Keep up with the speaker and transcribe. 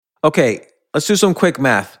Okay, let's do some quick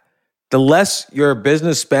math. The less your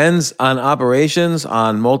business spends on operations,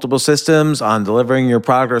 on multiple systems, on delivering your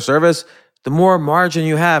product or service, the more margin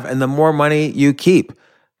you have and the more money you keep.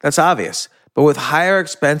 That's obvious. But with higher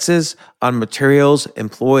expenses on materials,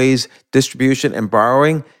 employees, distribution, and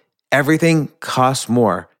borrowing, everything costs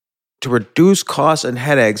more. To reduce costs and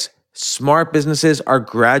headaches, smart businesses are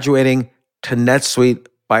graduating to NetSuite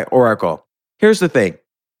by Oracle. Here's the thing.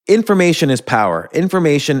 Information is power.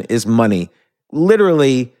 Information is money.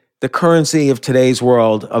 Literally, the currency of today's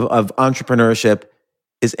world of entrepreneurship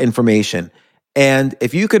is information. And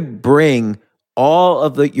if you could bring all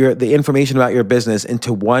of the information about your business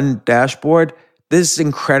into one dashboard, this is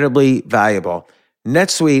incredibly valuable.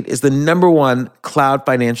 NetSuite is the #1 cloud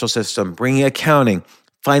financial system, bringing accounting,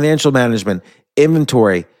 financial management,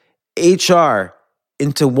 inventory, HR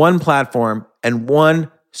into one platform and one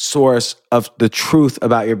source of the truth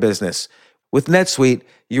about your business. With NetSuite,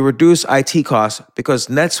 you reduce IT costs because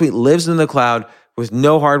NetSuite lives in the cloud with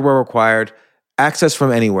no hardware required, access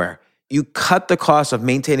from anywhere. You cut the cost of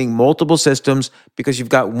maintaining multiple systems because you've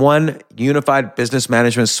got one unified business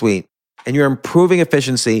management suite. And you're improving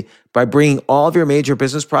efficiency by bringing all of your major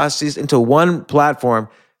business processes into one platform,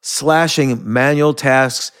 slashing manual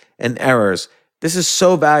tasks and errors. This is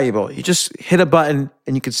so valuable. You just hit a button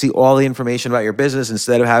and you can see all the information about your business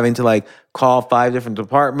instead of having to call 5 different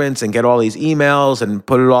departments and get all these emails and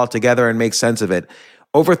put it all together and make sense of it.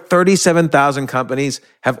 Over 37,000 companies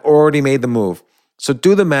have already made the move. So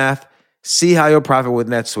do the math, see how you'll profit with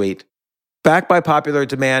NetSuite. Backed by popular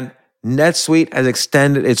demand, NetSuite has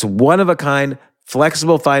extended its one-of-a-kind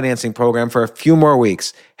flexible financing program for a few more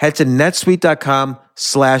weeks. Head to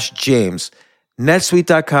netsuite.com/James.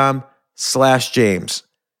 netsuite.com/James.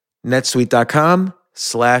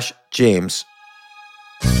 netsuite.com/James.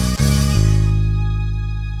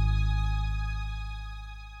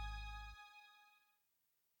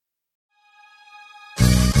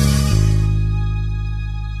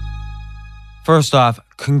 First off,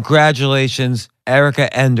 congratulations,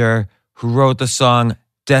 Erika Ender, who wrote the song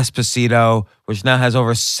Despacito, which now has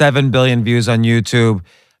over 7 billion views on YouTube.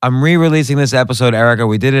 I'm re-releasing this episode, Erika.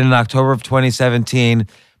 We did it in October of 2017,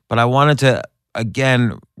 but I wanted to,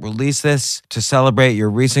 again, release this to celebrate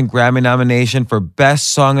your recent Grammy nomination for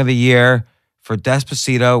Best Song of the Year for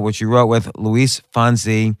Despacito, which you wrote with Luis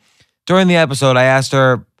Fonsi. During the episode, I asked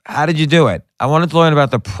her, how did you do it? I wanted to learn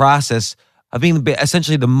about the process of being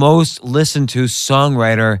essentially the most listened to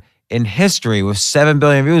songwriter in history with 7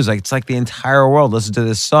 billion views. It's like the entire world listened to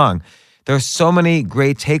this song. There are so many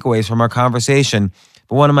great takeaways from our conversation,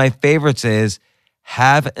 but one of my favorites is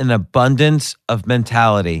have an abundance of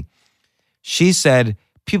mentality. She said,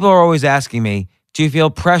 people are always asking me, do you feel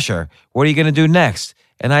pressure? What are you going to do next?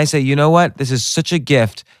 And I say, you know what? This is such a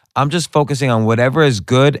gift. I'm just focusing on whatever is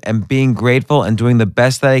good and being grateful and doing the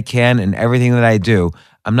best that I can in everything that I do.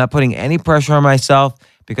 I'm not putting any pressure on myself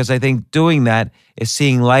because I think doing that is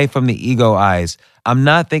seeing life from the ego eyes. I'm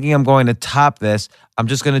not thinking I'm going to top this. I'm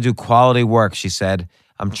just going to do quality work, she said.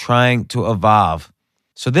 I'm trying to evolve.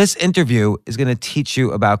 So this interview is going to teach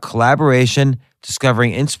you about collaboration,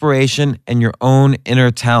 discovering inspiration and your own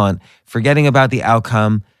inner talent, forgetting about the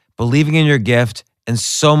outcome, believing in your gift, and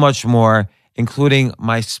so much more, including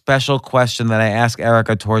my special question that I ask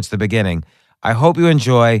Erika towards the beginning. I hope you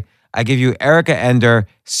enjoy. I give you Erika Ender,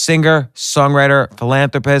 singer, songwriter,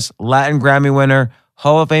 philanthropist, Latin Grammy winner,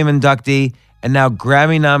 Hall of Fame inductee, and now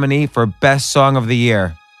Grammy nominee for Best Song of the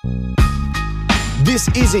Year. This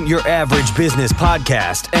isn't your average business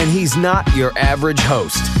podcast, and he's not your average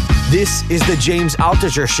host. This is the James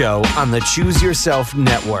Altucher Show on the Choose Yourself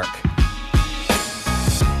Network.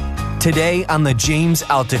 Today on the James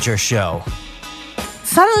Altucher Show.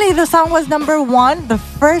 Suddenly, the song was #1 the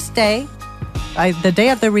first day. The day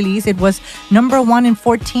of the release, it was #1 in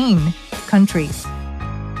 14 countries.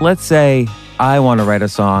 Let's say I want to write a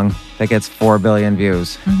song that gets 4 billion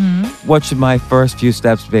views. What should my first few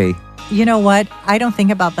steps be? You know what? I don't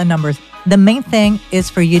think about the numbers. The main thing is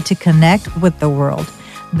for you to connect with the world.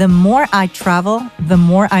 The more I travel, the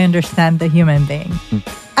more I understand the human being.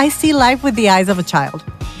 I see life with the eyes of a child.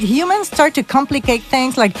 Humans start to complicate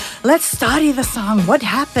things like, let's study the song. What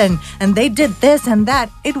happened? And they did this and that.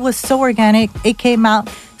 It was so organic. It came out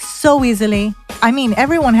so easily. I mean,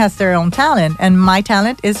 everyone has their own talent. And my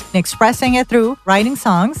talent is expressing it through writing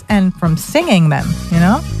songs and from singing them, you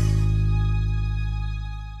know?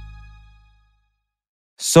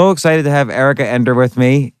 So excited to have Erika Ender with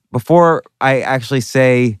me. Before I actually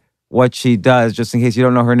say what she does, just in case you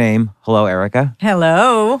don't know her name, hello, Erika.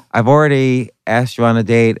 Hello. I've already asked you on a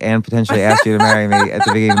date and potentially asked you to marry me at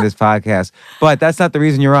the beginning of this podcast. But that's not the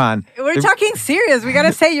reason you're on. We're talking serious. We got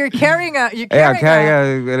to say you're carrying an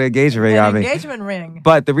engagement ring on me. Engagement ring.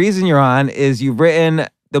 But the reason you're on is you've written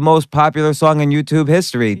the most popular song in YouTube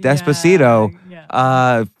history, Despacito.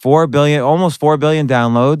 4 billion, almost 4 billion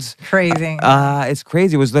downloads. Crazy. It's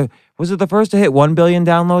crazy. Was it the first to hit 1 billion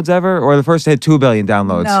downloads ever, or the first to hit 2 billion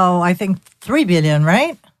downloads? No, I think 3 billion,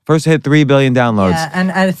 right? First to hit 3 billion downloads. Yeah,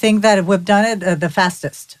 and I think that we've done it the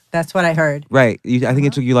fastest. That's what I heard. Right. I think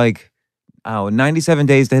it took you 97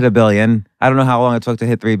 days to hit 1 billion. I don't know how long it took to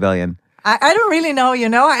hit 3 billion. I don't really know,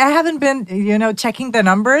 I haven't been, checking the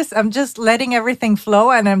numbers. I'm just letting everything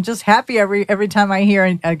flow, and I'm just happy every time I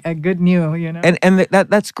hear a good news, And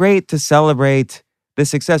that's great to celebrate the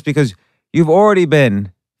success, because you've already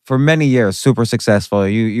been, for many years, super successful.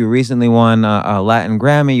 You recently won a Latin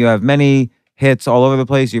Grammy. You have many hits all over the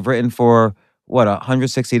place. You've written for,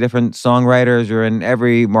 160 different songwriters. You're in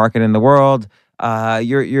every market in the world.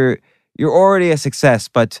 You're already a success,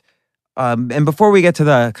 but... and before we get to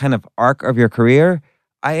the kind of arc of your career,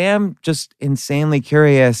 I am just insanely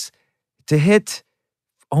curious to hit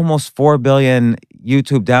almost 4 billion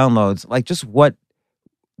YouTube downloads. Just what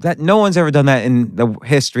that no one's ever done that in the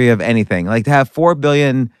history of anything. To have 4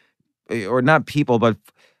 billion, or not people, but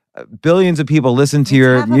billions of people listen to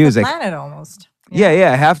your music. Half of the planet almost.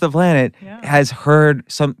 Yeah, half the planet has heard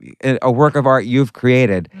a work of art you've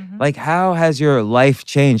created. How has your life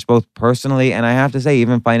changed, both personally and, I have to say,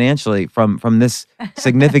 even financially, from this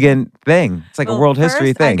significant thing? It's a world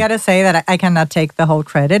history thing. I gotta say that I cannot take the whole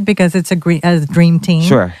credit, because it's a dream team.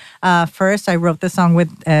 Sure. First, I wrote the song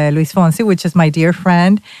with Luis Fonsi, which is my dear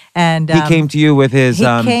friend, and he came to you with his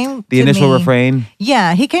the initial refrain.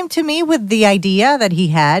 Yeah, he came to me with the idea that he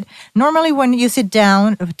had. Normally, when you sit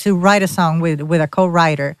down to write a song with a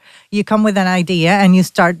co-writer, you come with an idea and you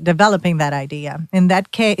start developing that idea. In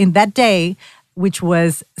that day, which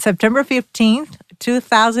was September 15th,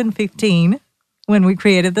 2015, when we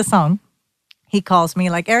created the song, he calls me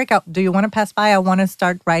Erika, do you want to pass by? I want to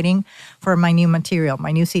start writing for my new material,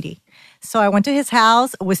 my new CD. So I went to his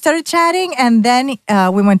house, we started chatting, and then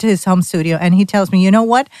we went to his home studio, and he tells me, you know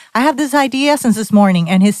what? I have this idea since this morning,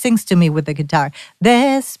 and he sings to me with the guitar.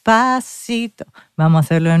 Despacito,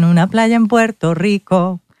 vamos a hacerlo en una playa en Puerto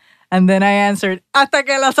Rico. And then I answered, hasta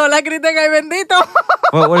que las olas griten ay bendito.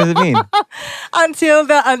 What does it mean? until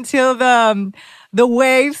the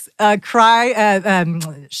waves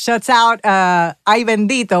shuts out ay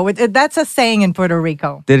bendito. That's a saying in Puerto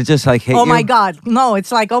Rico. Did it just hit you? Oh my God. No,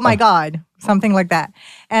 it's oh my God. Something like that.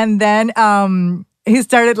 And then he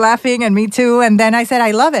started laughing, and me too. And then I said,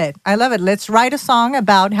 I love it. Let's write a song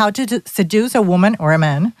about how to seduce a woman or a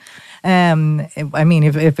man.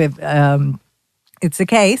 If it's the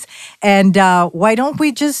case. And why don't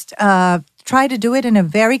we just try to do it in a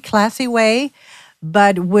very classy way,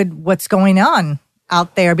 but with what's going on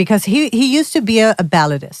out there? Because he used to be a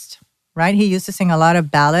balladist, right? He used to sing a lot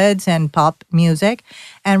of ballads and pop music.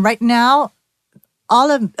 And right now,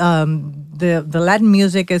 all of the Latin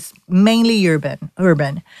music is mainly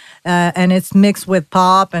urban. And it's mixed with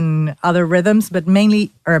pop and other rhythms, but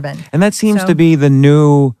mainly urban. And that seems to be the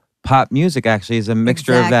new pop music, actually, is a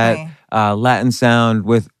mixture of that Latin sound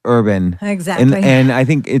with urban. Exactly. And I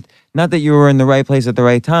think not that you were in the right place at the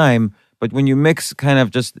right time, but when you mix kind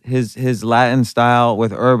of just his Latin style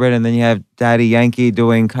with urban, and then you have Daddy Yankee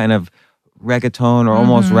doing kind of reggaeton or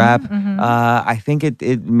almost rap, I think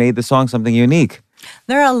it made the song something unique.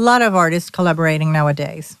 There are a lot of artists collaborating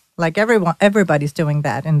nowadays. Everybody's doing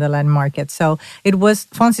that in the Latin market. So it was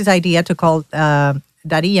Fonsi's idea to call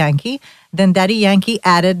Daddy Yankee. Then Daddy Yankee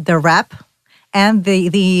added the rap and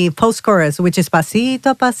the post-chorus, which is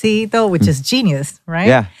Pasito, Pasito, which is genius, right?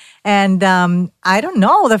 Yeah. And I don't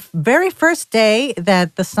know, the very first day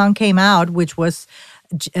that the song came out, which was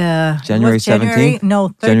January 17th? No,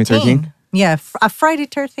 13th. January 13th? Yeah, a Friday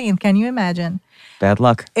 13th. Can you imagine? Bad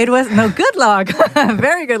luck. It was good luck,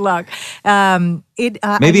 very good luck.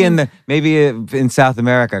 Maybe in South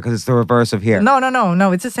America, because it's the reverse of here. No,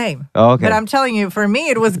 it's the same. Oh, okay. But I'm telling you, for me,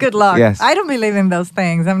 it was good luck. Yes. I don't believe in those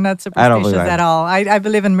things. I'm not I don't superstitious believe at all. I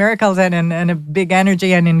believe in miracles and in a big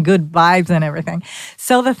energy and in good vibes and everything.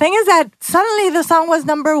 So the thing is that suddenly the song was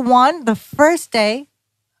number one the first day,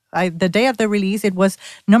 the day of the release. It was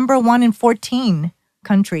number one in 14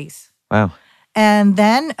 countries. Wow. And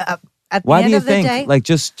then at the end of the day,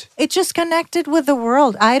 it just connected with the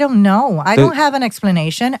world. I don't know. I don't have an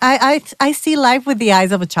explanation. I see life with the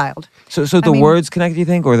eyes of a child. So the words connect, you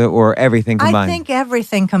think, or everything combined? I think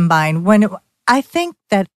everything combined. I think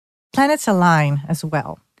that planets align as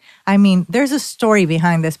well. I mean, there's a story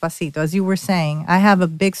behind Despacito, as you were saying. I have a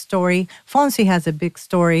big story. Fonsi has a big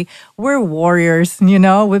story. We're warriors, you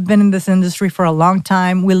know. We've been in this industry for a long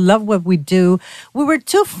time. We love what we do. We were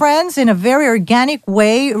two friends in a very organic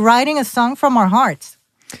way, writing a song from our hearts.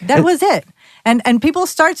 That was it. And people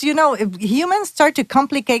start, you know, humans start to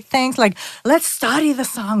complicate things like, let's study the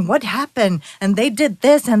song. What happened? And they did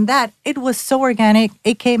this and that. It was so organic.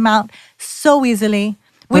 It came out so easily.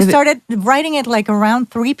 We started writing it like around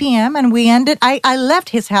 3 p.m. and we ended, I left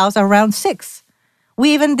his house around 6.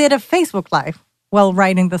 We even did a Facebook Live while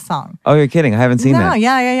writing the song. Oh, you're kidding. I haven't seen that. No,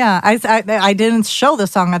 yeah. I didn't show the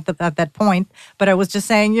song at that point, but I was just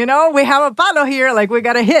saying, you know, we have a palo here, like we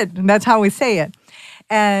got a hit. And that's how we say it.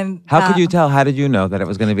 And how could you tell? How did you know that it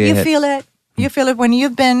was going to be a hit? You feel it. You feel it when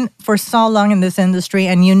you've been for so long in this industry,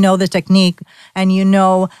 and you know the technique, and you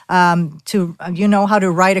know how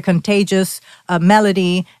to write a contagious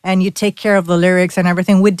melody, and you take care of the lyrics and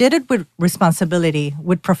everything. We did it with responsibility,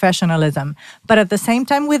 with professionalism, but at the same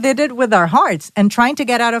time, we did it with our hearts and trying to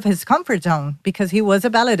get out of his comfort zone because he was a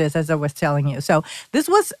balladist, as I was telling you. So this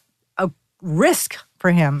was a risk for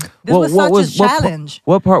him. This was such a challenge.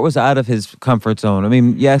 What part was out of his comfort zone? I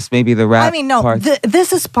mean, yes, maybe the rap. I mean, no, part.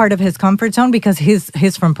 This is part of his comfort zone because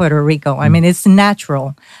he's from Puerto Rico. I mean, it's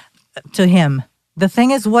natural to him. The thing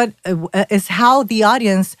is, what is how the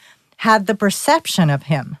audience had the perception of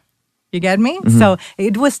him. You get me? Mm-hmm. So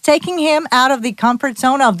it was taking him out of the comfort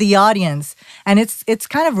zone of the audience, and it's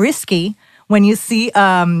kind of risky when you see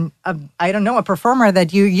a performer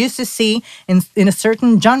that you used to see in a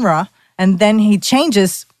certain genre. And then he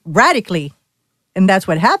changes radically. And that's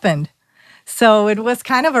what happened. So it was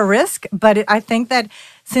kind of a risk. But I think that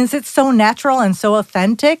since it's so natural and so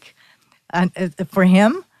authentic for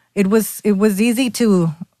him, it was easy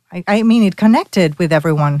to, I mean, it connected with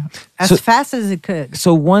everyone as fast as it could.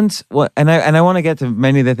 So once, and I want to get to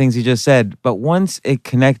many of the things you just said, but once it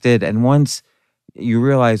connected and once you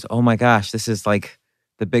realize, oh my gosh, this is like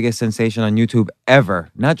the biggest sensation on YouTube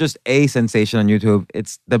ever. Not just a sensation on YouTube,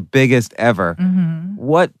 it's the biggest ever. Mm-hmm.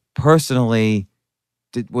 What personally,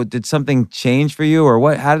 did something change for you or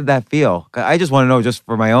what? How did that feel? I just want to know just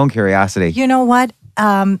for my own curiosity. You know what?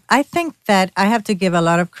 I think that I have to give a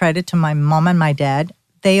lot of credit to my mom and my dad.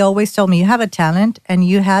 They always told me, you have a talent and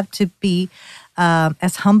you have to be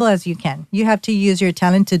as humble as you can. You have to use your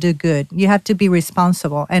talent to do good. You have to be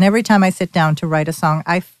responsible. And every time I sit down to write a song,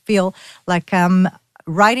 I feel like I'm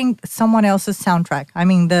writing someone else's soundtrack. I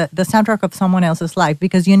mean, the soundtrack of someone else's life,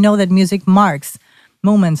 because you know that music marks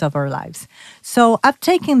moments of our lives. So I've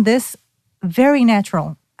taken this very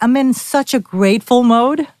natural. I'm in such a grateful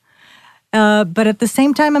mode, but at the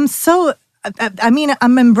same time,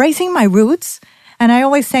 I'm embracing my roots. And I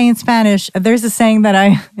always say in Spanish, there's a saying that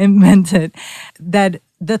I invented, that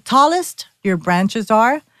the tallest your branches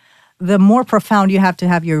are, the more profound you have to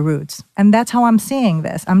have your roots. And that's how I'm seeing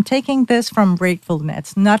this. I'm taking this from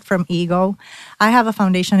gratefulness, not from ego. I have a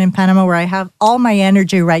foundation in Panama where I have all my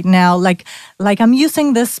energy right now. Like I'm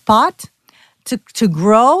using this spot to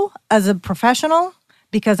grow as a professional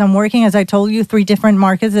because I'm working, as I told you, 3 different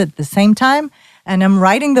markets at the same time. And I'm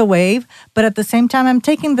riding the wave. But at the same time, I'm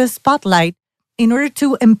taking this spotlight in order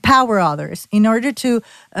to empower others, in order to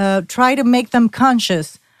try to make them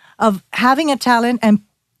conscious of having a talent and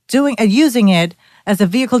using it as a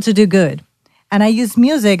vehicle to do good. And I use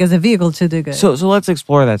music as a vehicle to do good. So let's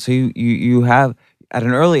explore that. So you have, at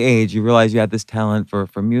an early age, you realize you had this talent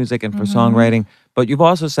for music and for songwriting, but you've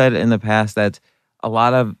also said in the past that a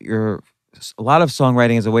lot of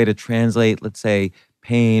songwriting is a way to translate, let's say,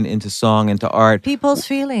 pain into song, into art. People's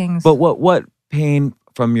feelings. But what pain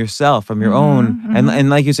from yourself, from your own, and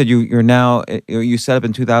like you said, you're now, you set up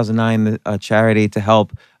in 2009 a charity to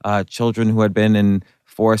help children who had been in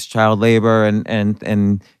forced child labor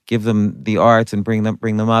and give them the arts and bring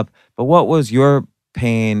them up. But what was your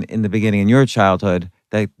pain in the beginning, in your childhood,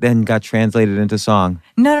 that then got translated into song?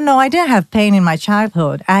 No, I didn't have pain in my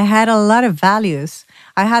childhood. I had a lot of values.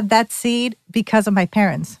 I had that seed because of my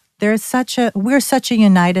parents. We're such a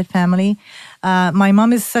united family. My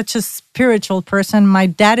mom is such a spiritual person. My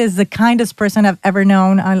dad is the kindest person I've ever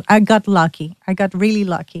known. I got lucky. I got really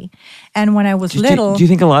lucky. And when I was little... Do you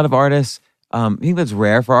think a lot of artists... you think that's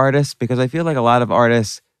rare for artists? Because I feel like a lot of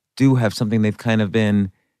artists do have something they've kind of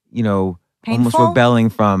been, Painful? Almost rebelling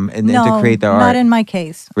from and to create their art. Not in my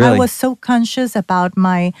case. Really? I was so conscious about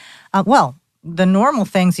my, the normal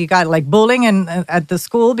things you got, like bullying at the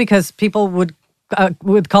school because people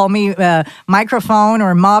would call me microphone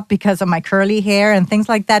or mop because of my curly hair and things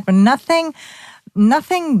like that, but nothing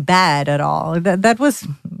bad at all. That was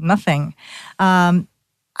nothing.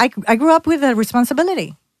 I grew up with a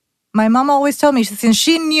responsibility. My mom always told me, since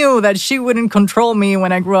she knew that she wouldn't control me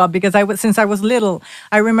when I grew up, because since I was little,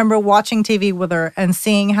 I remember watching TV with her and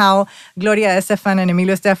seeing how Gloria Estefan and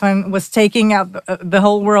Emilio Estefan was taking out the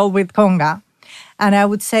whole world with conga. And I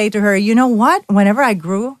would say to her, you know what? Whenever I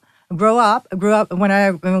whenever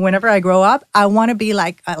I grow up, I want to be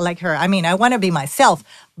like her. I mean, I want to be myself.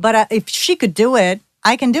 But if she could do it,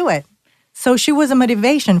 I can do it. So she was a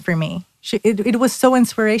motivation for me. It was so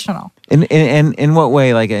inspirational. In what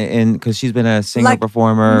way? Like, because she's been a singer,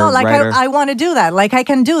 performer, writer? I want to do that. Like, I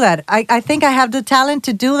can do that. I think I have the talent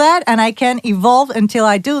to do that, and I can evolve until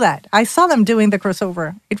I do that. I saw them doing the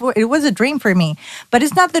crossover. It was a dream for me. But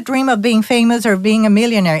it's not the dream of being famous or being a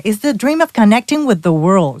millionaire. It's the dream of connecting with the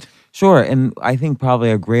world. Sure. And I think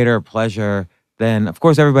probably a greater pleasure than, of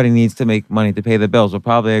course, everybody needs to make money to pay the bills, but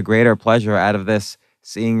probably a greater pleasure out of this,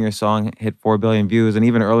 seeing your song hit 4 billion views, and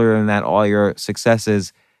even earlier than that, all your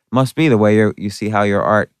successes must be the way you see how your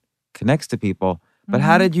art connects to people. But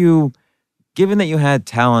how did you, given that you had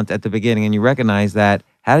talent at the beginning and you recognized that,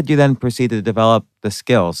 how did you then proceed to develop the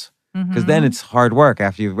skills? Because then it's hard work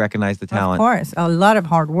after you've recognized the talent. Of course, a lot of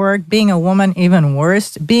hard work. Being a woman, even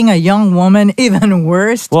worse. Being a young woman, even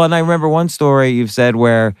worse. Well, and I remember one story you've said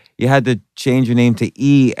where you had to change your name to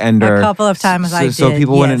E-ender. A couple of times I did, so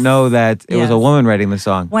people wouldn't know that it was a woman writing the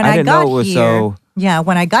song. When I didn't know it was here,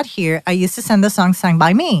 when I got here, I used to send the songs sung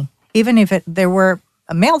by me, even if there were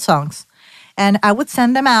male songs. And I would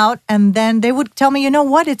send them out, and then they would tell me, you know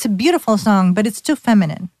what, it's a beautiful song, but it's too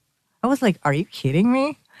feminine. I was like, are you kidding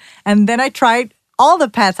me? And then I tried all the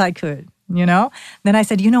paths I could, Then I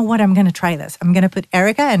said, you know what, I'm going to try this. I'm going to put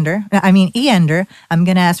E-ender. I'm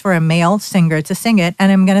going to ask for a male singer to sing it,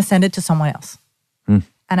 and I'm going to send it to someone else. And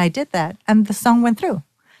I did that, and the song went through.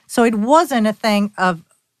 So it wasn't a thing of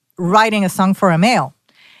writing a song for a male.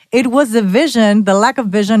 It was the lack of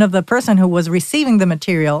vision of the person who was receiving the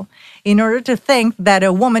material in order to think that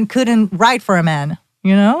a woman couldn't write for a man,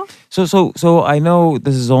 So I know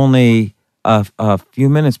this is only a few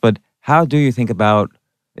minutes, but how do you think about,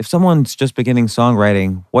 if someone's just beginning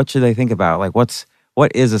songwriting, what should they think about? Like, what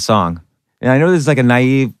is a song? And I know this is like a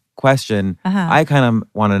naive question. I kind of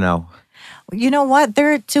want to know. You know what?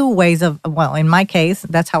 There are two ways in my case,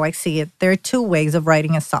 that's how I see it. There are two ways of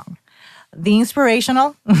writing a song. The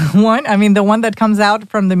inspirational one, the one that comes out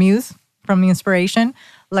from the muse, from the inspiration.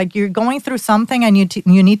 Like you're going through something and you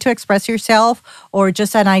need to express yourself, or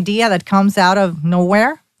just an idea that comes out of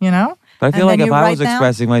nowhere, But I feel like if I was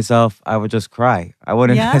expressing myself, I would just cry. I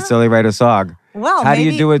wouldn't necessarily write a song. Well, how do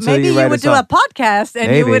you do it so you write a song? Maybe you would do a podcast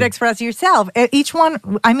and you would express yourself. Each one,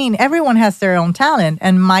 everyone has their own talent.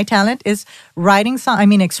 And my talent is writing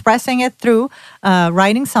expressing it through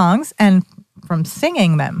writing songs and from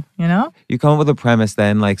singing them, You come up with a premise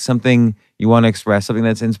then, like something you want to express, something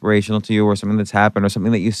that's inspirational to you, or something that's happened, or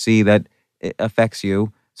something that you see that it affects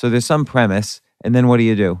you. So there's some premise, and then what do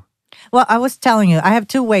you do? Well, I was telling you, I have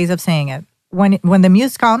two ways of saying it. When the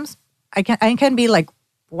muse comes, I can be like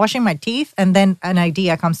washing my teeth, and then an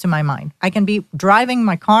idea comes to my mind. I can be driving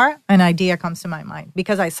my car, an idea comes to my mind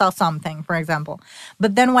because I saw something, for example.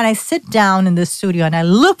 But then when I sit down in the studio and I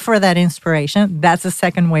look for that inspiration, that's the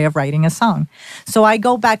second way of writing a song. So I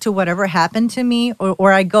go back to whatever happened to me,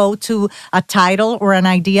 or I go to a title or an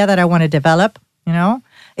idea that I want to develop,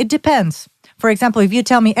 It depends. For example, if you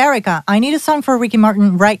tell me, Erika, I need a song for Ricky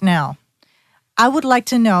Martin right now, I would like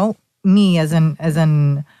to know, me as a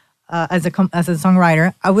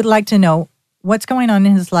songwriter, I would like to know what's going on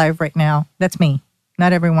in his life right now. That's me.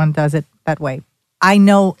 Not everyone does it that way. I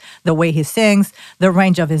know the way he sings, the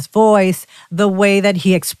range of his voice, the way that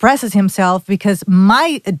he expresses himself, because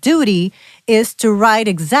my duty is to write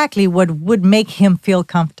exactly what would make him feel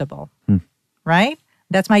comfortable, right?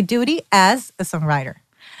 That's my duty as a songwriter.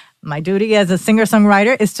 My duty as a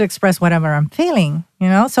singer-songwriter is to express whatever I'm feeling,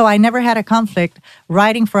 So I never had a conflict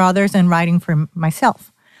writing for others and writing for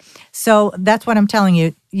myself. So that's what I'm telling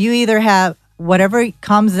you. You either have whatever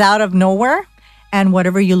comes out of nowhere and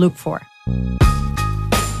whatever you look for.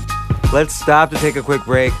 Let's stop to take a quick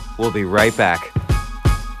break. We'll be right back.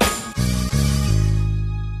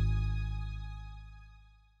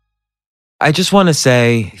 I just want to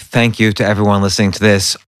say thank you to everyone listening to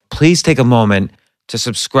this. Please take a moment to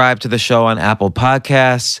subscribe to the show on Apple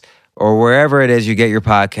Podcasts or wherever it is you get your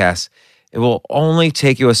podcasts. It will only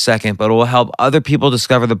take you a second, but it will help other people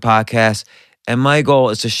discover the podcast. And my goal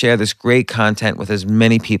is to share this great content with as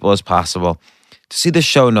many people as possible. To see the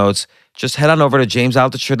show notes, just head on over to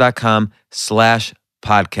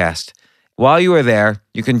jamesaltucher.com/podcast. While you are there,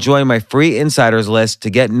 you can join my free insiders list to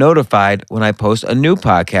get notified when I post a new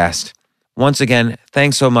podcast. Once again,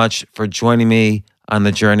 thanks so much for joining me on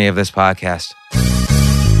the journey of this podcast.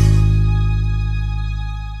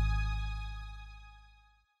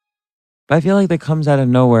 But I feel like that comes out of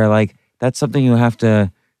nowhere. Like that's something you have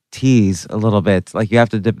to tease a little bit. Like you have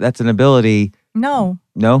to. That's an ability. No,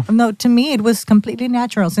 No. no. To me, it was completely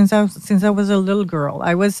natural since I was a little girl.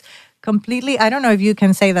 I was completely. I don't know if you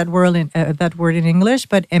can say that word in English,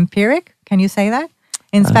 but empiric. Can you say that?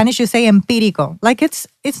 In Spanish, you say empírico. Like it's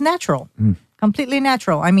natural, completely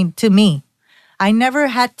natural. I mean, to me, I never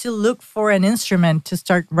had to look for an instrument to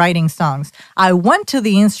start writing songs. I went to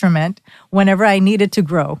the instrument whenever I needed to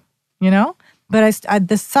grow, But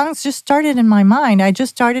the songs just started in my mind. I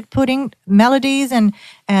just started putting melodies and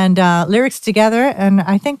lyrics together, and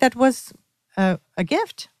I think that was a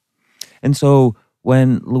gift. And so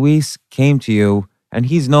when Luis came to you, and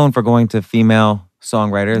he's known for going to female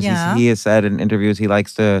songwriters, Yeah. he has said in interviews he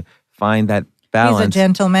likes to find that balance. He's a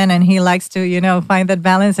gentleman, and he likes to, find that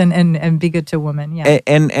balance and be good to women. Yeah.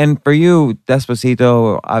 And for you,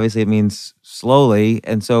 Despacito, obviously it means slowly,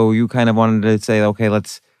 and so you kind of wanted to say, okay,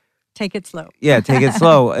 let's take it slow. Yeah, take it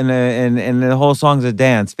slow, and the whole song's a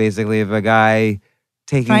dance, basically, of a guy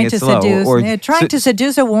taking it slow, trying to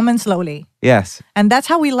seduce a woman slowly. Yes, and that's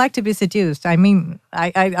how we like to be seduced. I mean,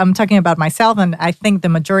 I'm talking about myself, and I think the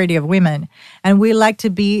majority of women, and we like to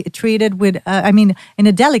be treated with, in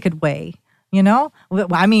a delicate way.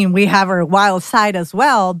 I mean, we have our wild side as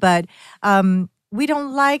well, but we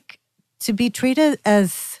don't like to be treated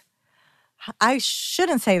as, I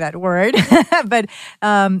shouldn't say that word, but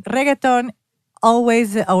reggaeton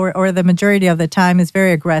always, or the majority of the time, is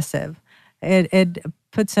very aggressive. It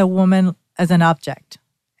puts a woman as an object.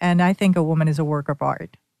 And I think a woman is a work of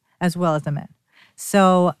art, as well as a man.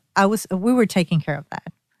 So we were taking care of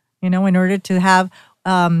that, in order to have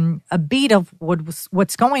a beat of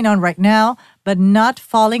what's going on right now, but not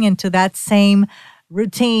falling into that same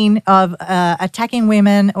routine of attacking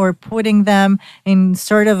women or putting them in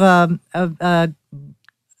sort of a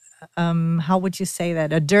how would you say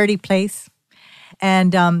that, a dirty place,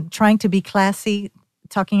 and trying to be classy,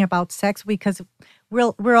 talking about sex, because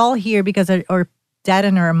we're all here because our dad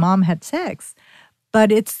and our mom had sex,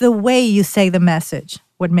 but it's the way you say the message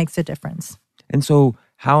what makes a difference. And so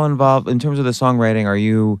how involved, in terms of the songwriting, are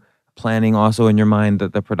you planning also in your mind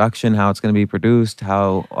the production, how it's going to be produced,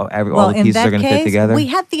 how all the pieces are going to fit together? We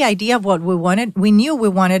had the idea of what we wanted. We knew we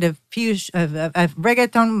wanted a fusion, a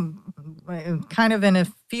reggaeton, kind of in a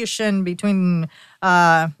fusion between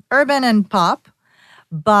urban and pop.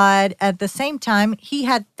 But at the same time, he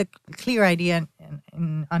had the clear idea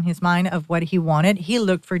on his mind of what he wanted. He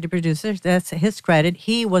looked for the producers. That's his credit.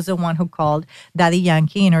 He was the one who called Daddy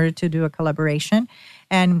Yankee in order to do a collaboration.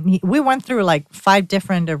 And we went through like 5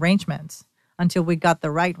 different arrangements until we got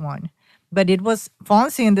the right one. But it was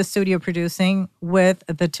Fonsi in the studio producing with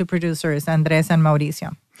the 2 producers, Andres and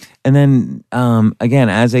Mauricio. And then, again,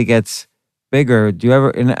 as it gets bigger, do you ever,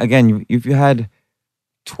 and again, you've had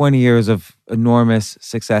 20 years of enormous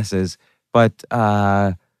successes, but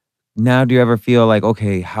now do you ever feel like,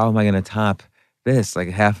 okay, how am I going to top this? Like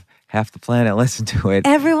half the planet listen to it.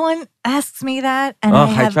 Everyone asks me that, and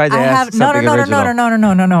I tried to ask something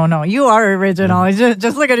original. No. You are original.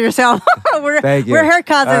 Just look at yourself. We're her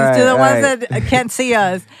cousins right, to the ones that can't see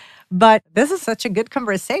us. But this is such a good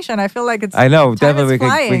conversation. I feel like it's. I know, definitely we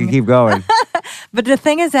can keep going. But the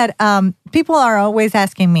thing is that people are always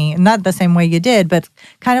asking me, not the same way you did, but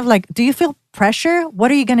kind of like, do you feel pressure? What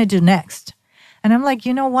are you going to do next? And I'm like,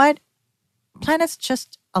 you know what? Planets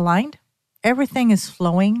just aligned. Everything is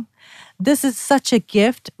flowing. This is such a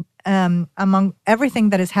gift among everything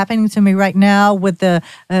that is happening to me right now, with the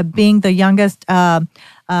being the youngest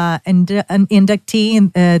inductee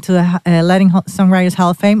to the Latin Songwriters Hall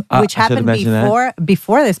of Fame, which happened before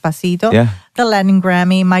Despacito, the Latin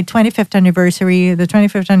Grammy, my 25th anniversary, the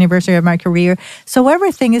 25th anniversary of my career. So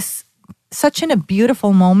everything is such in a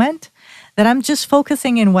beautiful moment that I'm just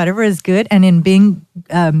focusing in whatever is good and in being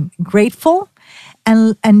grateful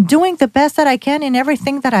and doing the best that I can in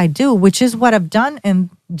everything that I do, which is what I've done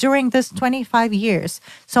during this 25 years.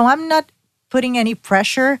 So I'm not putting any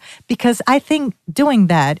pressure, because I think doing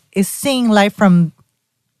that is seeing life from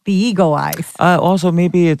the ego eyes. Also,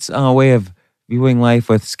 maybe it's a way of viewing life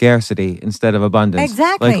with scarcity instead of abundance.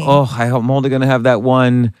 Exactly. Like, I'm only going to have that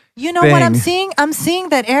one You know thing. what I'm seeing? I'm seeing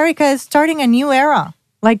that Erika is starting a new era.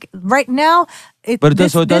 Like right now, it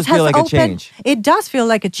does feel like a change. It does feel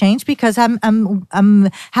like a change, because I'm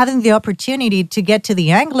having the opportunity to get to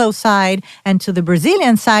the Anglo side and to the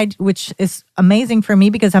Brazilian side, which is amazing for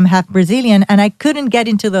me because I'm half Brazilian, and I couldn't get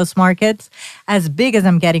into those markets as big as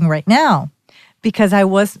I'm getting right now, because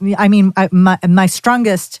my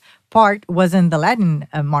strongest part was in the Latin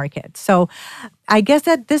market. So I guess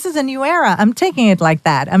that this is a new era. I'm taking it like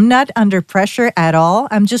that. I'm not under pressure at all.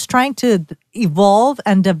 I'm just trying to evolve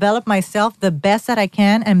and develop myself the best that I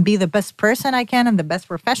can and be the best person I can and the best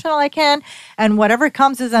professional I can. And whatever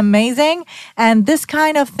comes is amazing. And this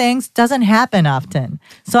kind of things doesn't happen often.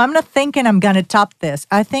 So I'm not thinking I'm going to top this.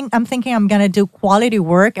 I'm thinking I'm going to do quality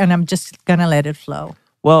work and I'm just going to let it flow.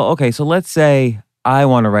 Well, okay, so let's say I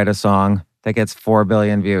want to write a song that gets 4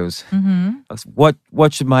 billion views.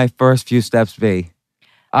 What should my first few steps be?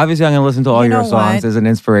 Obviously, I'm going to listen to all your songs as an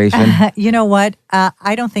inspiration. You know what?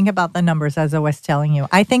 I don't think about the numbers as I was telling you.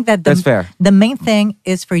 I think that That's fair. The main thing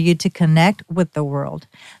is for you to connect with the world.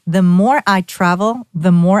 The more I travel,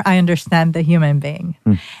 the more I understand the human being.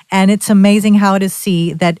 And it's amazing how to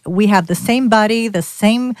see that we have the same body, the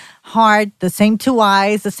same heart, the same 2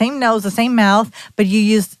 eyes, the same nose, the same mouth, but you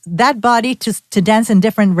use that body to dance in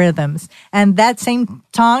different rhythms and that same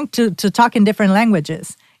tongue to talk in different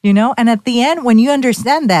languages. You know, and at the end, when you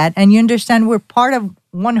understand that and you understand we're part of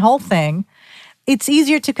one whole thing, it's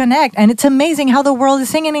easier to connect. And it's amazing how the world is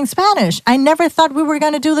singing in Spanish. I never thought we were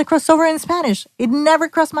going to do the crossover in Spanish. It never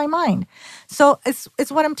crossed my mind. So it's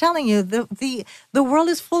what I'm telling you. The world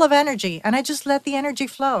is full of energy, and I just let the energy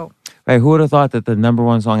flow. Right? Who would have thought that the number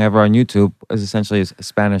one song ever on YouTube is essentially a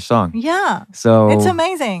Spanish song? Yeah. So it's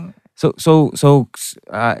amazing. So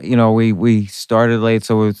we started late,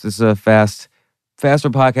 so this is a faster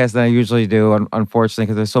podcast than I usually do, unfortunately,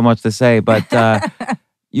 because there's so much to say. But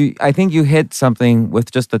I think you hit something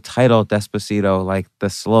with just the title Despacito, like the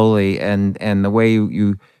slowly and the way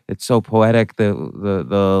you it's so poetic,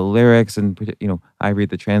 the lyrics, and I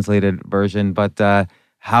read the translated version. But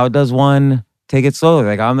how does one take it slowly?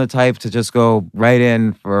 Like, I'm the type to just go right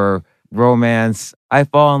in for romance. I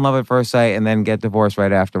fall in love at first sight and then get divorced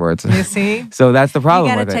right afterwards. You see? So that's the problem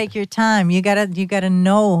with it. You gotta take your time. You gotta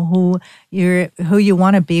know who you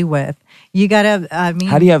want to be with. You gotta.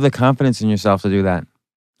 How do you have the confidence in yourself to do that?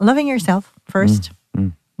 Loving yourself first.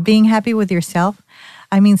 Being happy with yourself.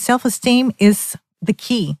 I mean, self-esteem is the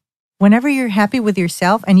key. Whenever you're happy with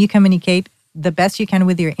yourself and you communicate the best you can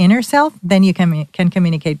with your inner self, then you can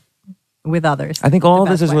communicate with others. I think all of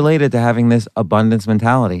this is related to having this abundance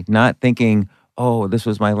mentality, not thinking, oh, this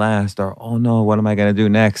was my last, or oh no, what am I going to do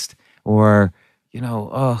next? Or,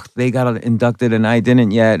 oh, they got inducted and I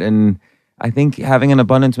didn't yet. And I think having an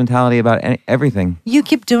abundance mentality about everything. You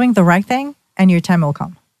keep doing the right thing and your time will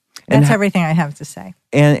come. That's everything I have to say.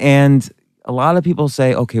 And a lot of people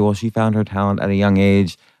say, okay, well, she found her talent at a young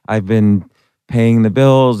age. I've been paying the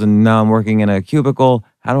bills and now I'm working in a cubicle.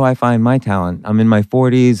 How do I find my talent? I'm in my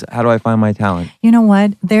 40s. How do I find my talent? You know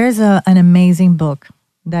what? There's an amazing book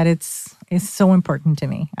that is so important to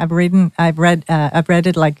me. I've read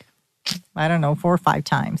it like, I don't know, 4 or 5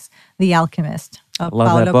 times. The Alchemist of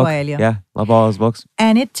Paulo Coelho. Yeah, love all his books.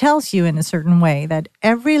 And it tells you in a certain way that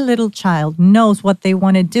every little child knows what they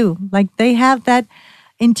want to do. Like they have that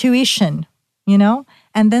intuition,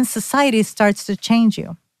 and then society starts to change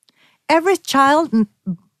you. Every child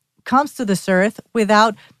comes to this earth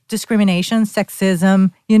without discrimination,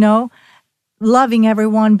 sexism, loving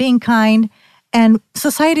everyone, being kind. And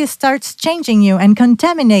society starts changing you and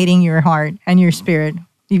contaminating your heart and your spirit,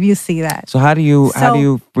 if you see that. So how do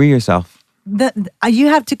you free yourself? You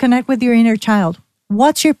have to connect with your inner child.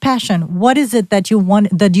 What's your passion? What is it that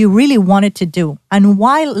you really wanted to do? And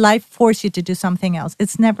why life forced you to do something else?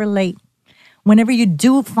 It's never late. Whenever you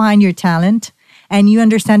do find your talent, and you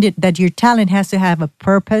understand that your talent has to have a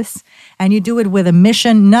purpose, and you do it with a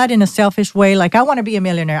mission, not in a selfish way, like I want to be a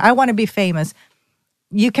millionaire, I want to be famous.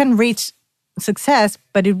 You can reach success,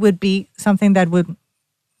 but it would be something that would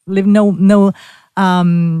leave no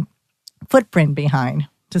footprint behind,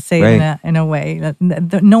 to say it in a way,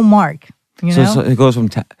 no mark. So it goes from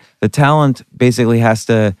the talent basically has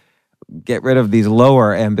to get rid of these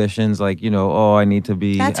lower ambitions, like, I need to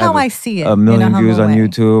be. That's how I see it. 1 million views on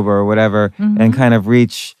YouTube or whatever, and kind of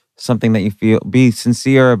reach something that you feel. Be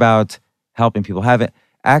sincere about helping people.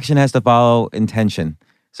 Action has to follow intention.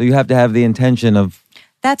 So you have to have the intention of.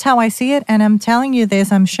 That's how I see it, and I'm telling you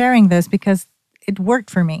this. I'm sharing this because it worked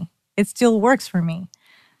for me. It still works for me.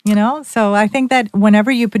 So I think that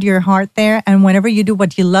whenever you put your heart there, and whenever you do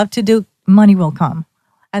what you love to do, money will come.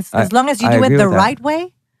 As long as you do it the right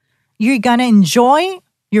way. You're going to enjoy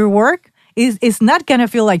your work. It's not going to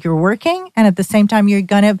feel like you're working. And at the same time, you're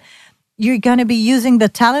going to be using the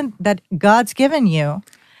talent that God's given you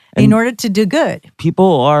in order to do good.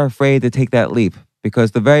 People are afraid to take that leap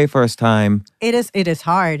because the very first time. It is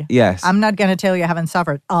hard. Yes. I'm not going to tell you I haven't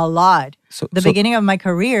suffered a lot. The beginning of my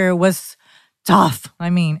career was tough. I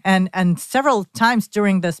mean, and several times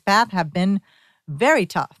during this path have been very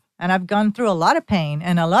tough. And I've gone through a lot of pain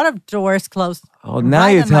and a lot of doors closed. Oh, now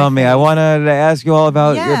you're telling me. I wanted to ask you all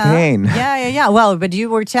about your pain. Yeah. Well, but you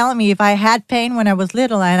were telling me if I had pain when I was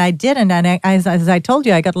little, and I didn't. And as I told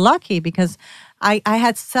you, I got lucky because I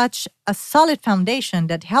had such a solid foundation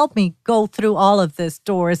that helped me go through all of these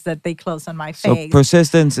doors that they close on my face. So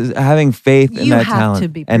persistence is having faith in that talent You have to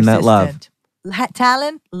be persistent. and that love.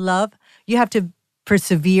 Talent, love, you have to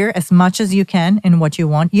persevere as much as you can in what you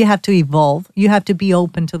want. You have to evolve. You have to be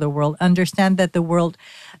open to the world. Understand that the world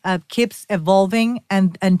keeps evolving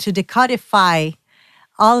and to decodify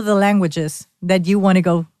all of the languages that you want to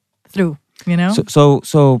go through, you know?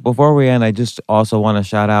 So before we end, I just also want to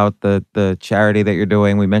shout out the charity that you're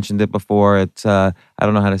doing. We mentioned it before. It's, I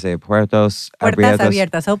don't know how to say it, Puertas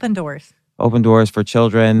Abiertas, open doors. Open doors for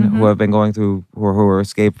children who have been going through, who are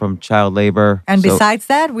escaped from child labor. And besides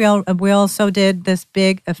that, we also did this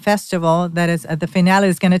big festival that is the finale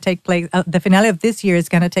is going to take place. The finale of this year is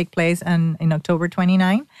going to take place in October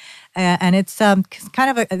 29. And it's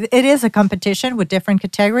it is a competition with different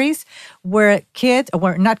categories where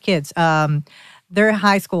they're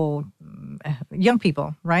high school young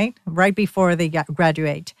people, right before they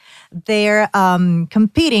graduate. They're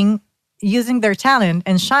competing using their talent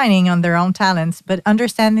and shining on their own talents, but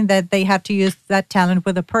understanding that they have to use that talent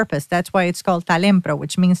with a purpose. That's why it's called Talempro,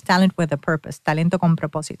 which means talent with a purpose, talento con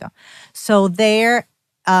propósito. So they're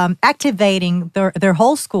activating their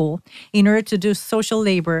whole school in order to do social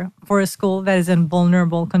labor for a school that is in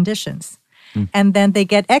vulnerable conditions. And then they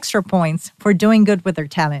get extra points for doing good with their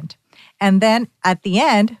talent. And then at the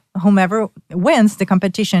end, whomever wins the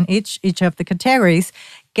competition, each of the categories,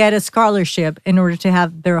 get a scholarship in order to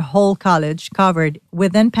have their whole college covered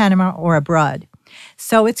within Panama or abroad.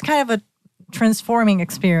 So it's kind of a transforming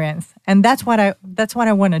experience. And that's what I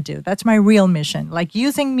want to do. That's my real mission, like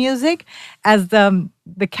using music as the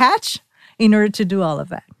catch in order to do all of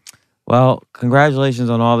that. Well, congratulations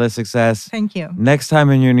on all this success. Thank you. Next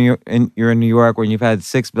time you're in New York when you've had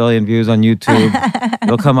 6 billion views on YouTube,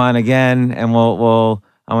 you'll come on again and we'll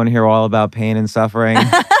I want to hear all about pain and suffering.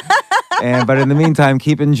 But in the meantime,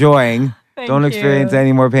 keep enjoying. Don't experience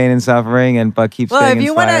any more pain and suffering, but keep staying inspired. Well, if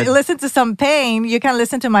you want to listen to some pain, you can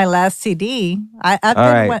listen to my last CD.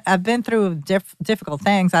 I've been through difficult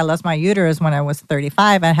things. I lost my uterus when I was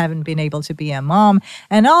 35. I haven't been able to be a mom.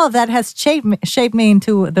 And all of that has shaped me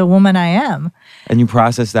into the woman I am. And you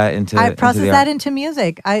process that into into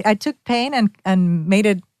music. I took pain and made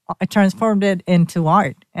it, I transformed it into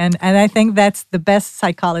art. And I think that's the best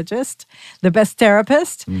psychologist, the best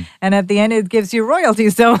therapist. And at the end, it gives you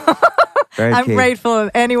royalties. So I'm grateful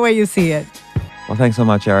any way you see it. Well, thanks so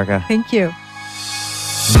much, Erika. Thank you.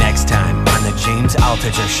 Next time on The James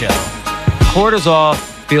Altucher Show. Cortisol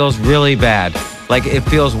feels really bad. Like it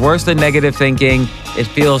feels worse than negative thinking. It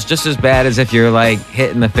feels just as bad as if you're like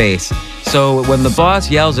hit in the face. So when the boss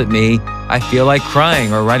yells at me, I feel like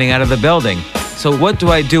crying or running out of the building. So what do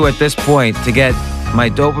I do at this point to get my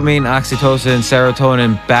dopamine, oxytocin,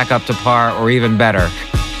 serotonin back up to par or even better?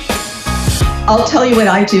 I'll tell you what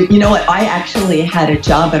I do. You know what? I actually had a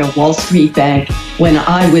job at a Wall Street bank when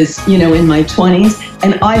I was, in my 20s.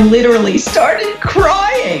 And I literally started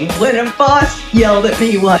crying when a boss yelled at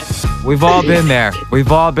me once. We've all been there.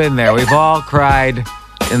 We've all been there. We've all cried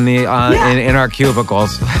in the in our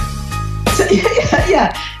cubicles.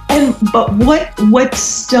 Yeah. But what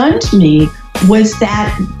stunned me was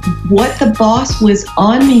that what the boss was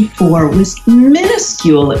on me for was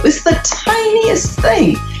minuscule. It was the tiniest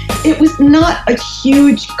thing. It was not a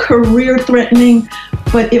huge career-threatening,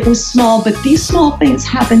 but it was small. But these small things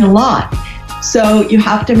happen a lot. So you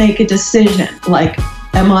have to make a decision. Like,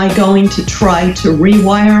 am I going to try to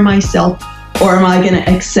rewire myself, or am I going to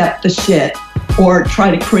accept the shit or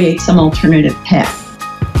try to create some alternative path?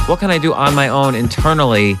 What can I do on my own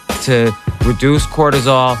internally to reduce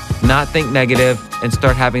cortisol, not think negative, and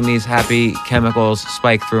start having these happy chemicals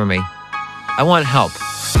spike through me? I want help.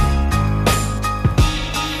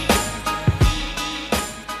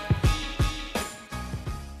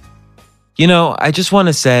 I just want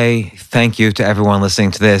to say thank you to everyone listening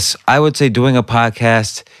to this. I would say doing a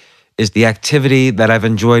podcast is the activity that I've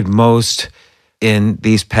enjoyed most in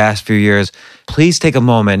these past few years. Please take a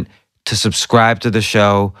moment to subscribe to the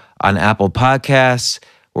show on Apple Podcasts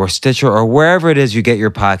or Stitcher or wherever it is you get your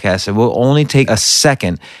podcasts. It will only take a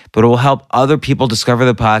second, but it will help other people discover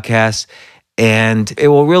the podcast, and it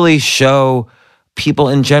will really show people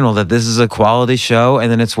in general that this is a quality show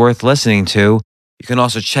and that it's worth listening to. You can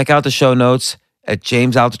also check out the show notes at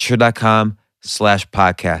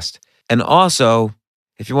jamesaltucher.com/podcast. And also,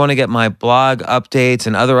 if you want to get my blog updates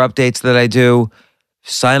and other updates that I do,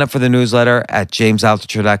 sign up for the newsletter at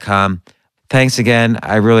jamesaltucher.com. Thanks again.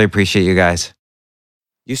 I really appreciate you guys.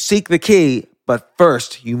 You seek the key, but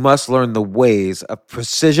first you must learn the ways of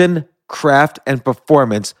precision, craft, and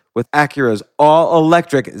performance with Acura's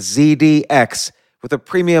all-electric ZDX. With a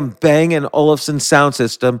premium Bang & Olufsen sound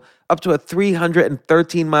system, up to a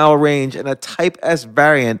 313-mile range, and a Type S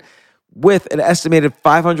variant with an estimated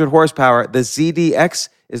 500 horsepower, the ZDX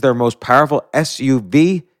is their most powerful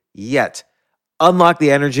SUV yet. Unlock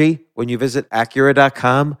the energy when you visit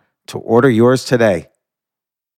Acura.com to order yours today.